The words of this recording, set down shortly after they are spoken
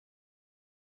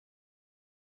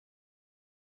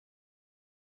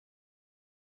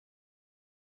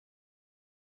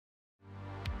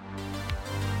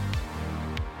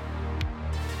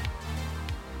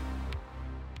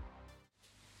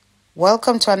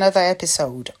Welcome to another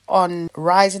episode on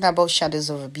Rising Above Shadows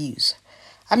of Abuse.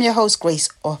 I'm your host, Grace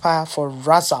Opa for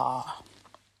Raza.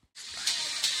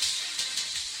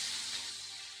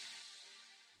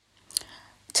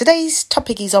 Today's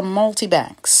topic is on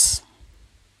Multibanks.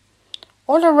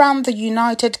 All around the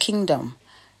United Kingdom,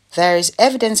 there is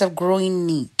evidence of growing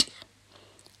need.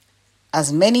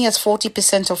 As many as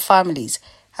 40% of families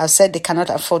have said they cannot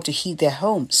afford to heat their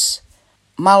homes.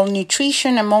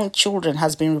 Malnutrition among children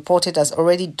has been reported as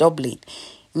already doubling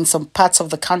in some parts of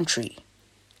the country.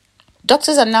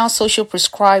 Doctors are now social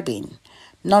prescribing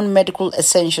non-medical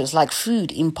essentials like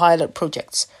food in pilot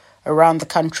projects around the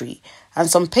country,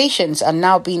 and some patients are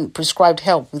now being prescribed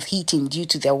help with heating due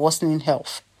to their worsening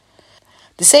health.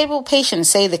 Disabled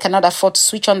patients say they cannot afford to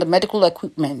switch on the medical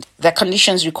equipment their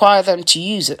conditions require them to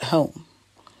use at home.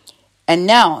 And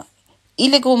now,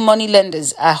 illegal money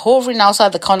lenders are hovering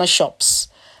outside the corner shops,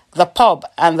 the pub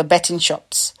and the betting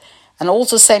shops, and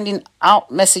also sending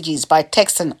out messages by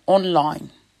text and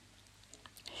online.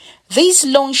 These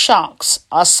loan sharks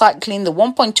are cycling the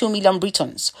 1.2 million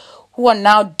Britons who are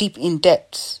now deep in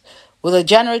debt, with a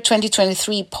January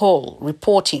 2023 poll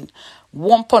reporting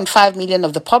 1.5 million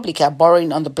of the public are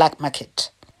borrowing on the black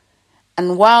market.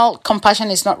 And while compassion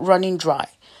is not running dry,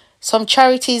 some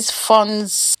charities'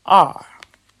 funds are.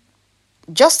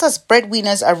 Just as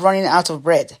breadwinners are running out of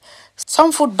bread,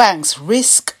 some food banks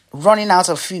risk running out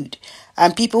of food,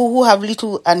 and people who have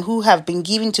little and who have been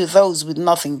giving to those with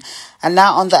nothing are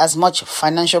now under as much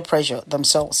financial pressure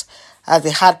themselves as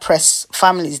the hard-pressed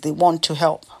families they want to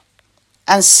help.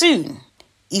 And soon,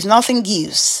 if nothing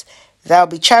gives, there will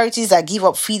be charities that give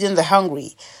up feeding the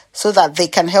hungry so that they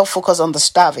can help focus on the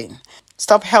starving.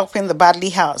 Stop helping the badly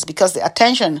housed because the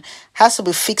attention has to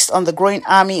be fixed on the growing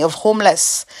army of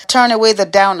homeless. Turn away the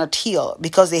down at heel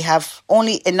because they have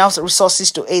only enough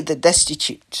resources to aid the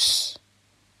destitute.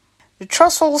 The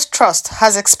Trustfuls Trust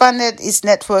has expanded its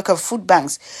network of food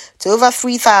banks to over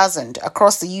 3,000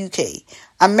 across the UK,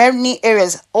 and many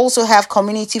areas also have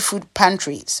community food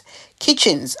pantries,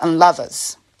 kitchens and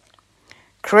lathers.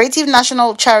 Creative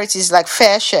national charities like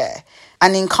Fair Share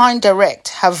and In Kind Direct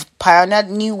have pioneered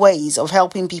new ways of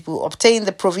helping people obtain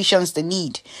the provisions they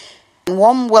need. And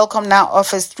Warm Welcome now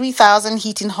offers 3,000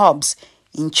 heating hubs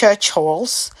in church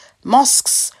halls,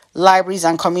 mosques, libraries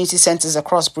and community centres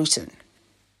across Britain.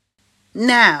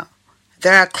 Now,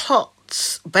 there are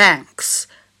cloths banks,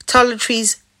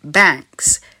 toiletries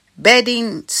banks,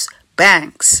 beddings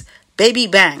banks, baby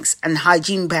banks and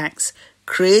hygiene banks,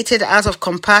 created out of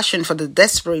compassion for the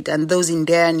desperate and those in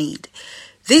dire need.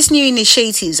 These new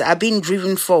initiatives are being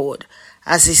driven forward,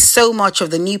 as is so much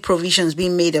of the new provisions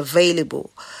being made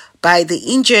available, by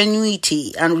the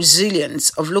ingenuity and resilience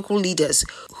of local leaders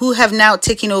who have now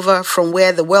taken over from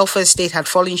where the welfare state had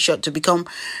fallen short to become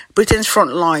Britain's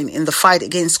front line in the fight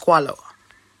against squalor.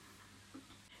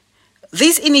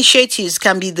 These initiatives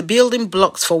can be the building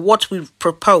blocks for what we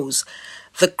propose,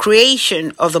 the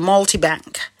creation of the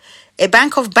Multibank, a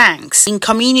bank of banks in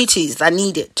communities that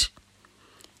need it.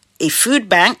 A food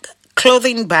bank,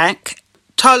 clothing bank,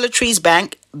 toiletries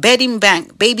bank, bedding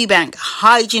bank, baby bank,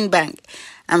 hygiene bank,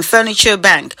 and furniture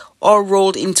bank all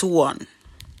rolled into one.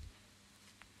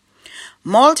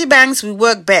 Multi-banks will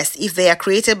work best if they are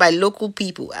created by local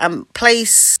people and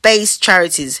place-based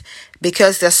charities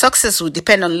because their success will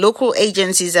depend on local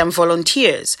agencies and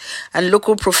volunteers and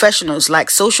local professionals like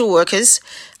social workers,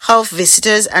 health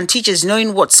visitors and teachers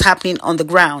knowing what's happening on the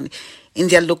ground in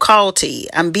their locality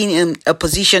and being in a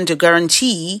position to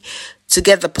guarantee to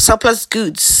get the surplus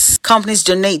goods companies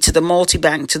donate to the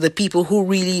multi-bank to the people who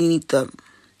really need them.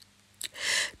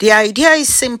 The idea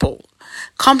is simple.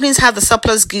 Companies have the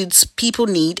surplus goods people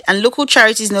need and local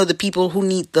charities know the people who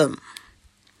need them.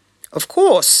 Of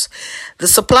course, the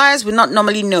suppliers will not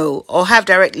normally know or have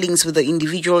direct links with the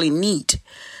individual in need,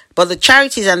 but the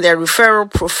charities and their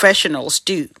referral professionals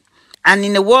do. And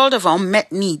in a world of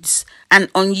unmet needs and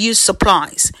unused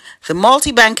supplies, the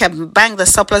multi-bank can bank the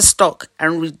surplus stock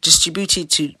and redistribute it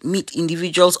to meet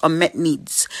individuals' unmet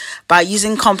needs by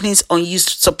using companies' unused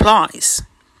supplies.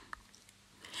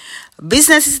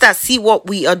 Businesses that see what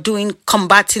we are doing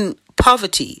combating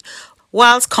poverty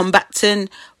whilst combating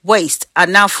waste are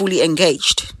now fully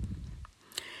engaged.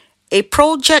 A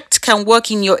project can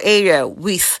work in your area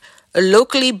with a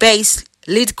locally based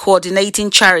lead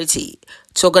coordinating charity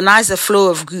to organize the flow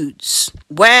of goods,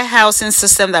 warehousing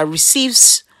system that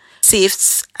receives,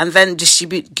 sifts, and then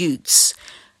distribute goods,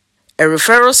 a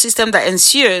referral system that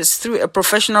ensures through a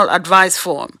professional advice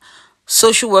form,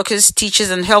 social workers, teachers,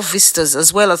 and health visitors,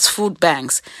 as well as food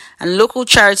banks and local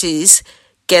charities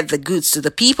get the goods to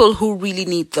the people who really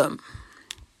need them.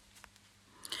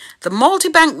 The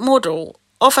multi-bank model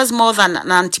offers more than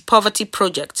an anti-poverty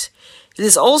project. It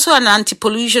is also an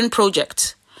anti-pollution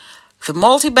project. The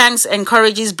multi-banks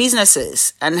encourages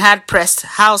businesses and hard-pressed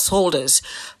householders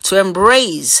to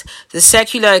embrace the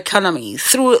circular economy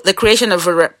through the creation of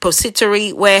a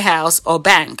repository, warehouse, or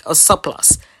bank of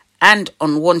surplus and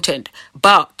unwanted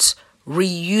but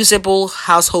reusable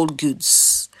household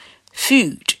goods,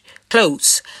 food,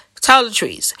 clothes,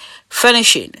 toiletries,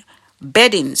 furnishing,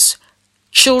 beddings,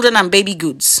 children and baby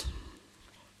goods.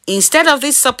 Instead of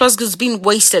these surplus goods being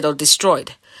wasted or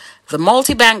destroyed, the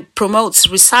multi-bank promotes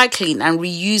recycling and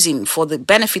reusing for the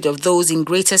benefit of those in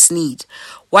greatest need,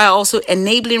 while also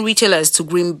enabling retailers to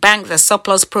green bank their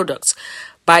surplus products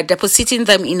by depositing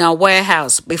them in our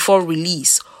warehouse before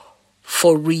release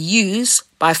for reuse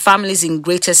by families in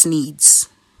greatest needs.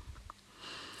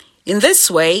 In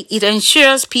this way, it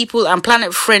ensures people and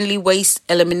planet-friendly waste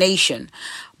elimination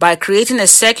by creating a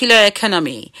circular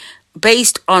economy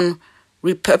based on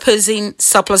repurposing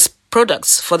surplus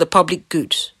products for the public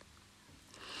good.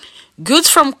 Goods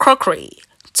from crockery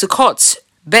to cots,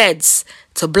 beds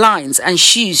to blinds and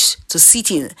shoes to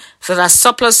seating that are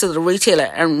surplus to the retailer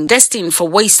and destined for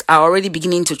waste are already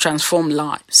beginning to transform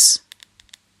lives.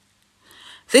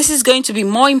 This is going to be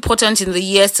more important in the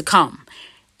years to come.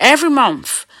 Every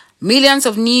month, millions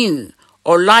of new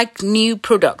or like new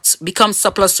products become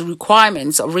surplus to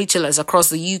requirements of retailers across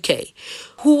the UK,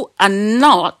 who are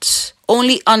not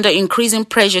only under increasing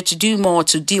pressure to do more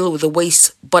to deal with the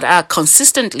waste, but are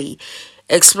consistently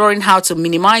exploring how to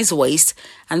minimize waste,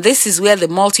 and this is where the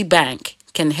multi-bank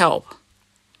can help.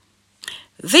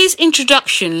 This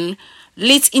introduction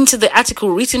leads into the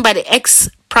article written by the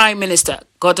ex-Prime Minister,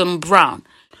 Gordon Brown.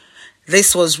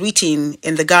 This was written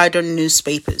in the Guardian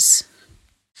newspapers.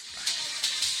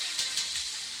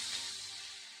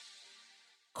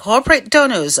 Corporate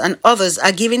donors and others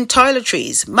are giving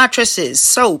toiletries, mattresses,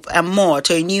 soap, and more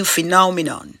to a new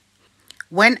phenomenon.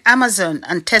 When Amazon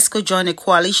and Tesco join a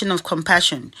coalition of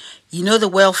compassion, you know the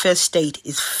welfare state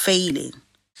is failing.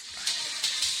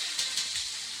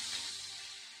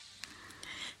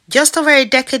 Just over a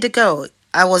decade ago,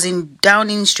 I was in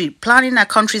Downing Street planning our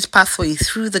country's pathway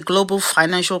through the global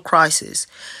financial crisis,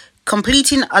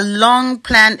 completing a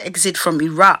long-planned exit from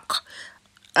Iraq,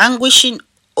 anguishing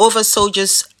over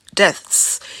soldiers'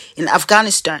 deaths in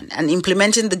Afghanistan, and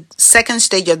implementing the second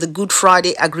stage of the Good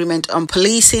Friday Agreement on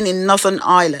policing in Northern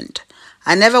Ireland.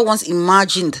 I never once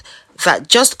imagined that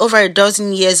just over a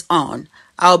dozen years on,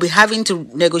 I'll be having to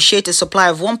negotiate a supply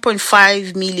of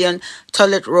 1.5 million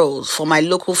toilet rolls for my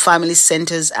local family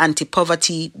center's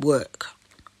anti-poverty work.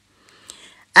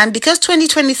 And because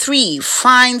 2023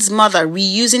 finds mother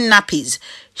reusing nappies,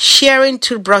 sharing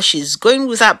toothbrushes, going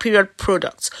without period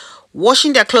products,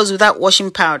 washing their clothes without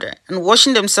washing powder, and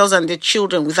washing themselves and their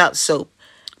children without soap,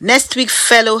 next week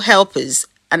fellow helpers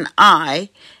and I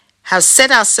have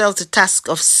set ourselves the task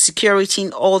of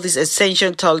securing all these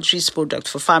essential toiletries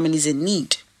products for families in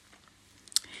need.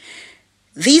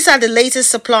 These are the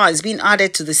latest supplies being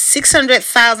added to the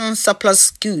 600,000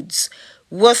 surplus goods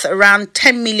worth around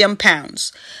 £10 million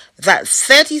that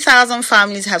 30,000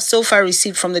 families have so far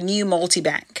received from the new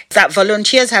multi-bank that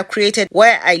volunteers have created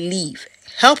where I live.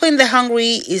 Helping the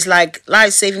hungry is like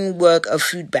life-saving work of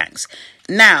food banks,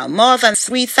 now more than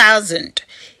 3,000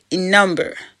 in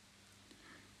number.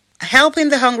 Helping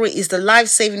the hungry is the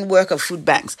life-saving work of food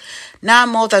banks, now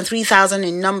more than 3,000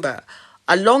 in number,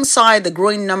 alongside the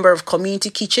growing number of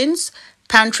community kitchens,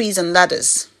 pantries and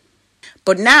ladders.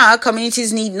 But now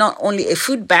communities need not only a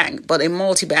food bank, but a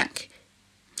multi-bank.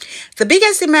 The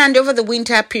biggest demand over the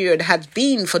winter period has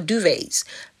been for duvets,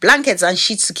 blankets and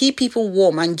sheets to keep people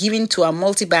warm and given to our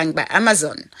multi-bank by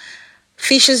Amazon,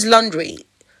 Fisher's Laundry,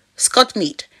 Scott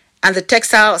Meat, and the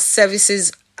Textile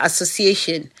Services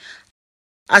Association.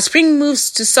 As spring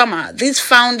moves to summer, these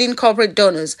founding corporate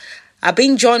donors are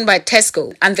being joined by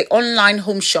Tesco and the online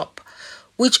home shop,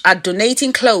 which are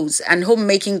donating clothes and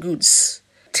homemaking goods,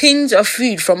 tins of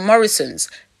food from Morrison's,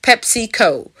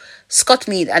 PepsiCo, Scott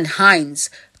Meat and Heinz,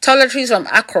 toiletries from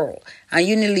Accor and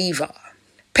Unilever,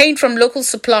 paint from local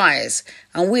suppliers,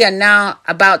 and we are now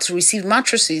about to receive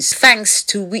mattresses thanks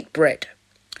to wheat bread.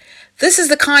 This is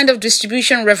the kind of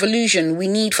distribution revolution we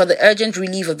need for the urgent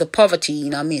relief of the poverty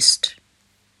in our midst.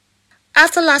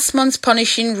 After last month's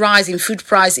punishing rise in food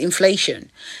price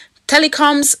inflation,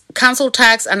 telecoms, council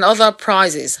tax and other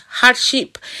prices,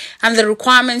 hardship and the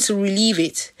requirements to relieve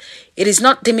it, it is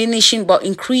not diminishing but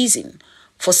increasing.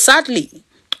 For sadly,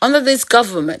 under this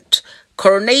government,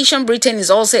 Coronation Britain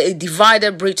is also a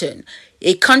divided Britain,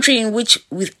 a country in which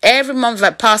with every month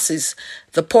that passes,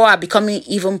 the poor are becoming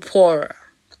even poorer.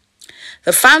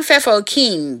 The fanfare for a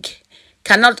king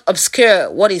cannot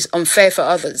obscure what is unfair for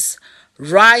others.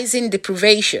 Rising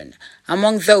deprivation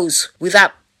among those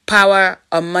without power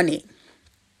or money.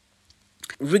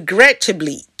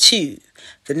 Regrettably, too,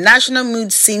 the national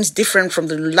mood seems different from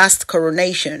the last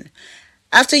coronation.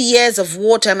 After years of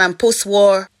wartime and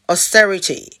post-war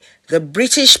austerity, the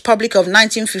British public of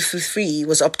 1953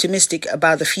 was optimistic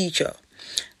about the future.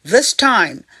 This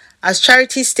time, as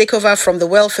charities take over from the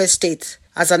welfare state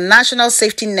as a national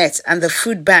safety net and the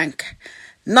food bank,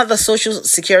 not the social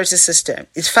security system,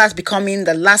 is fast becoming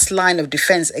the last line of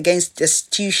defense against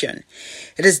destitution.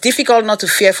 It is difficult not to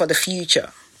fear for the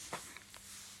future.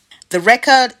 The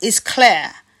record is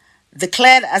clear,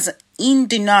 declared as in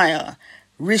denial.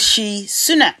 Rishi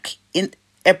Sunak, in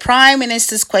a Prime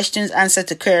Minister's questions answer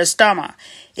to Keir Starmer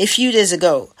a few days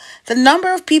ago, the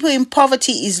number of people in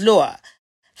poverty is lower.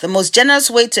 The most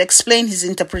generous way to explain his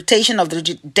interpretation of the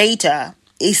data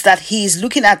is that he is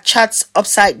looking at charts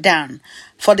upside down.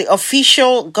 For the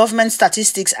official government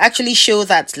statistics actually show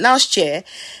that last year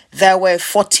there were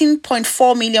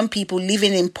 14.4 million people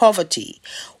living in poverty,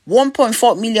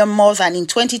 1.4 million more than in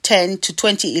 2010 to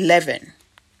 2011.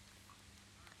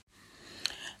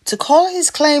 To call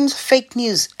his claims fake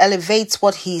news elevates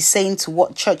what he is saying to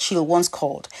what Churchill once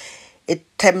called a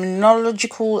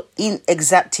terminological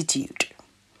inexactitude,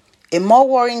 a more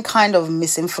worrying kind of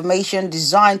misinformation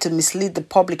designed to mislead the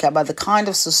public about the kind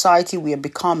of society we are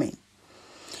becoming.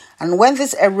 And when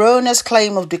this erroneous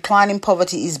claim of declining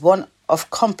poverty is one of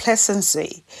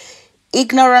complacency,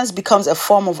 ignorance becomes a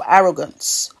form of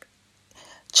arrogance.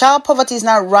 Child poverty is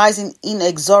now rising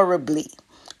inexorably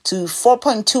to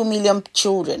 4.2 million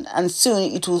children, and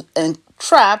soon it will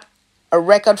entrap a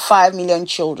record 5 million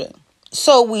children.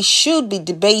 So we should be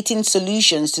debating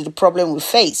solutions to the problem we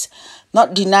face,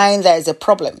 not denying there is a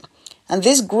problem. And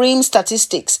these grim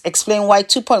statistics explain why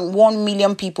 2.1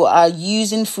 million people are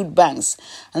using food banks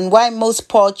and why most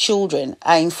poor children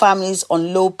are in families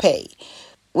on low pay.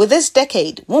 With this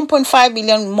decade, 1.5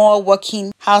 million more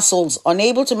working households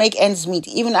unable to make ends meet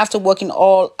even after working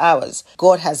all hours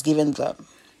God has given them.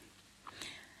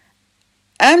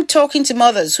 I'm talking to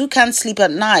mothers who can't sleep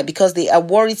at night because they are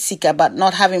worried sick about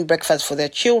not having breakfast for their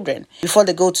children before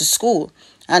they go to school,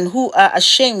 and who are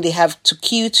ashamed they have to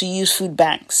queue to use food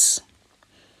banks.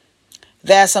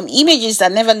 There are some images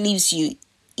that never leaves you,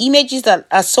 images that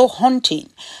are so haunting,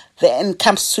 they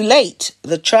encapsulate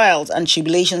the trials and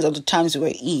tribulations of the times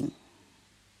we're in.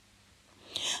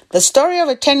 The story of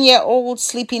a 10-year-old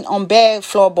sleeping on bare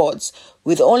floorboards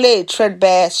with only a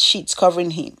threadbare sheets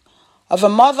covering him, of a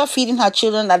mother feeding her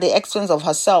children at the expense of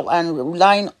herself and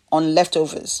relying on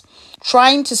leftovers,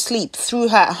 trying to sleep through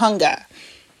her hunger,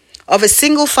 of a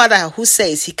single father who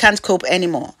says he can't cope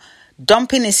anymore,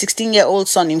 dumping his 16-year-old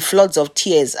son in floods of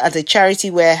tears at a charity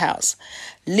warehouse,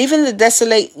 leaving the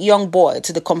desolate young boy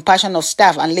to the compassion of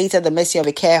staff and later the mercy of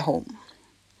a care home.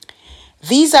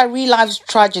 These are real-life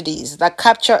tragedies that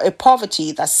capture a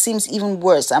poverty that seems even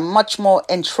worse and much more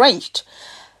entrenched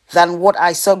than what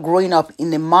I saw growing up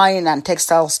in a mining and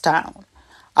textiles town,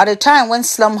 at a time when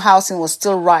slum housing was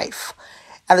still rife,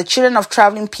 and the children of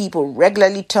traveling people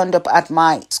regularly turned up at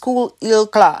my school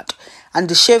ill-clad and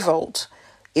disheveled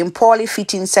in poorly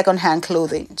fitting second-hand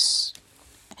clothing.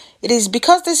 It is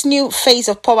because this new phase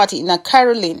of poverty in a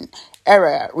Caroline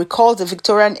era recalls the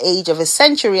Victorian age of a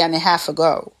century and a half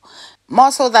ago,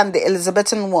 more so than the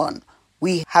Elizabethan one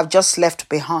we have just left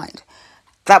behind,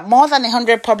 that more than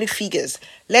 100 public figures,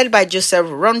 led by Joseph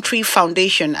Rowntree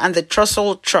Foundation and the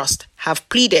Trussell Trust, have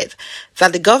pleaded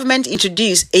that the government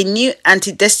introduce a new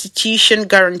anti-destitution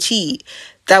guarantee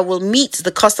that will meet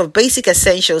the cost of basic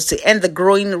essentials to end the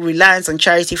growing reliance on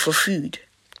charity for food.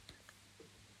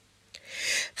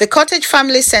 The Cottage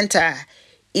Family Center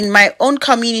in my own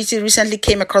community recently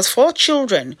came across 4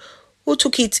 children who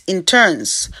took it in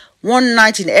turns, one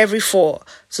night in every 4,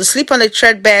 to sleep on a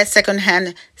threadbare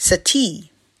second-hand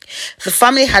settee. The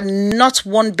family had not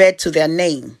one bed to their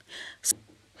name.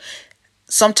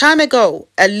 Some time ago,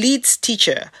 a Leeds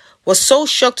teacher was so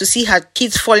shocked to see her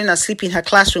kids falling asleep in her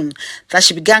classroom that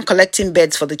she began collecting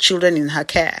beds for the children in her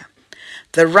care.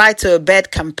 The Right to a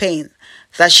Bed campaign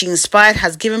that she inspired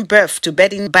has given birth to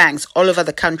bedding banks all over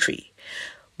the country.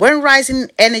 When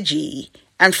rising energy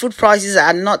and food prices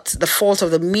are not the fault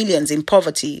of the millions in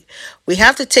poverty, we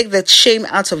have to take the shame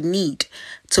out of need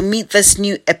to meet this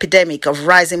new epidemic of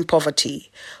rising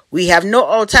poverty. We have no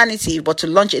alternative but to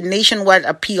launch a nationwide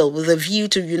appeal with a view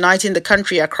to uniting the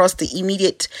country across the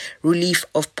immediate relief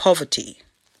of poverty.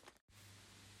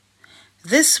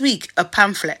 This week, a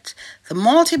pamphlet, The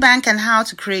Multibank and How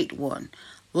to Create One,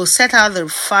 will set out the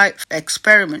 5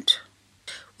 experiment,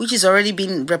 which is already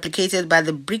being replicated by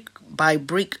the brick by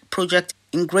Brick project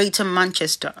in Greater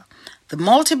Manchester. The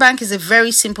multi-bank is a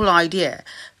very simple idea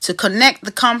to connect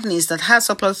the companies that have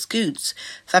surplus goods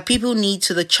that people need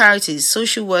to the charities,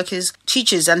 social workers,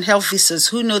 teachers, and health visitors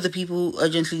who know the people who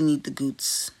urgently need the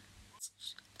goods.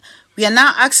 We are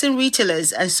now asking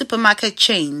retailers and supermarket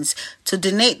chains to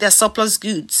donate their surplus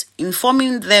goods,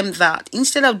 informing them that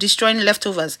instead of destroying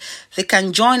leftovers, they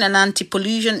can join an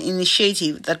anti-pollution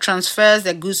initiative that transfers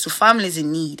their goods to families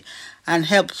in need and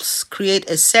helps create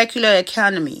a circular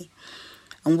economy.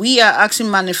 And we are asking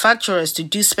manufacturers to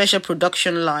do special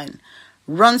production line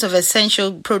runs of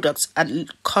essential products at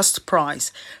cost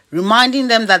price, reminding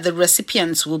them that the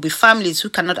recipients will be families who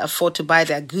cannot afford to buy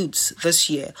their goods this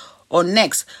year or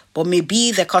next, but may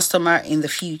be the customer in the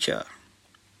future.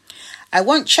 I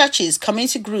want churches,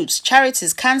 community groups,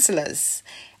 charities, counsellors,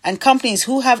 and companies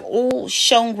who have all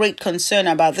shown great concern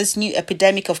about this new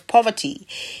epidemic of poverty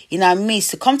in our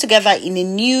midst to come together in a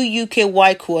new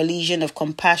UK-wide coalition of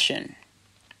compassion.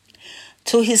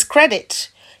 To his credit,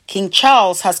 King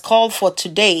Charles has called for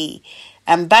today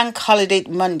and Bank Holiday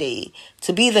Monday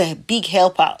to be the big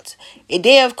help out, a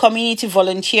day of community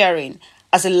volunteering,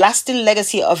 as a lasting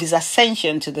legacy of his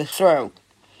ascension to the throne.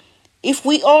 If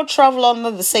we all travel under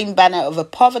the same banner of a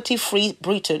poverty-free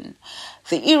Britain,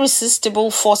 the irresistible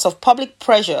force of public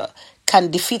pressure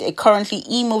can defeat a currently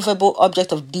immovable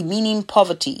object of demeaning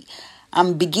poverty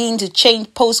and begin to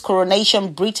change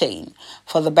post-coronation Britain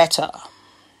for the better.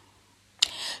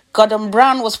 Gordon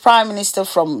Brown was Prime Minister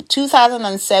from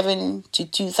 2007 to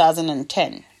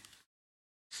 2010.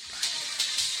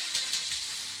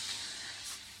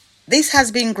 This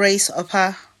has been Grace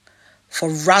Upper for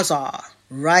Raza,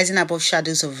 Rising Above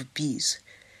Shadows of Abuse.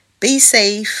 Be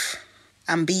safe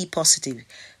and be positive.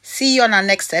 See you on our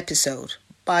next episode.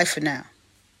 Bye for now.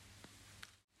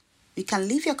 You can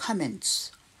leave your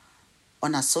comments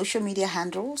on our social media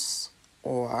handles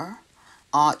or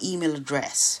our email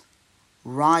address,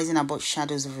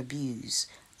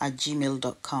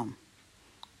 risingaboveshadowsofabuse@gmail.com.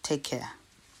 Take care.